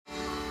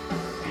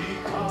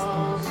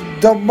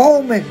The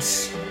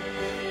moments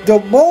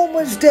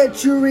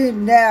that you're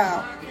in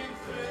now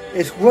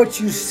is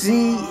what you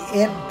see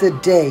in the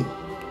day.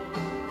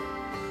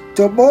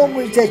 The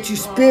moments that you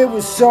spend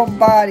with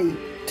somebody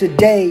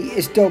today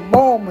is the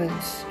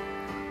moments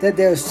that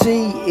they'll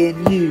see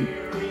in you.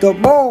 The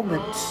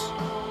moments.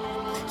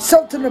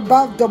 Something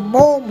about the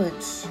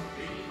moments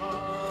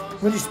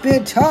when you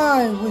spend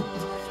time with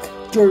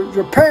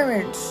your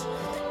parents,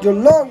 your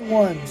loved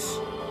ones,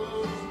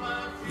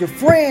 your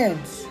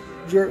friends,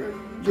 your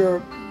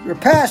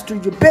pastor,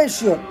 your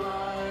bishop,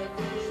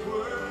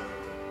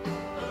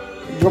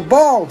 your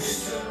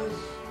boss.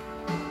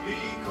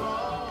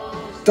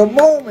 The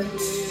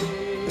moments.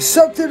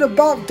 Something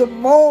about the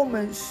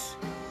moments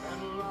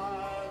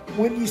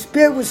when you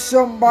spend with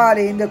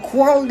somebody and the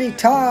quality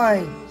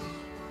time.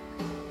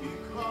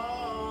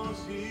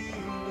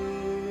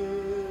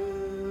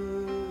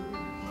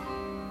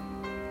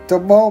 The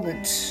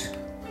moments.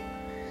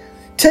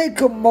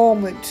 Take a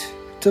moment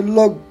to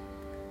look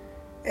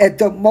at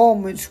the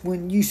moments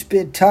when you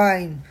spend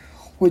time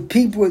with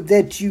people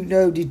that you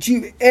know. Did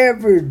you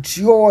ever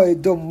enjoy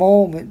the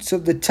moments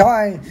of the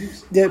time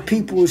that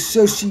people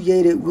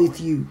associated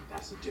with you?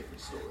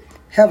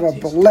 Have a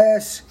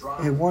blessed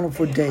and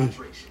wonderful day.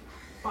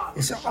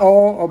 It's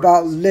all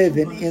about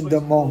living in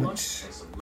the moments.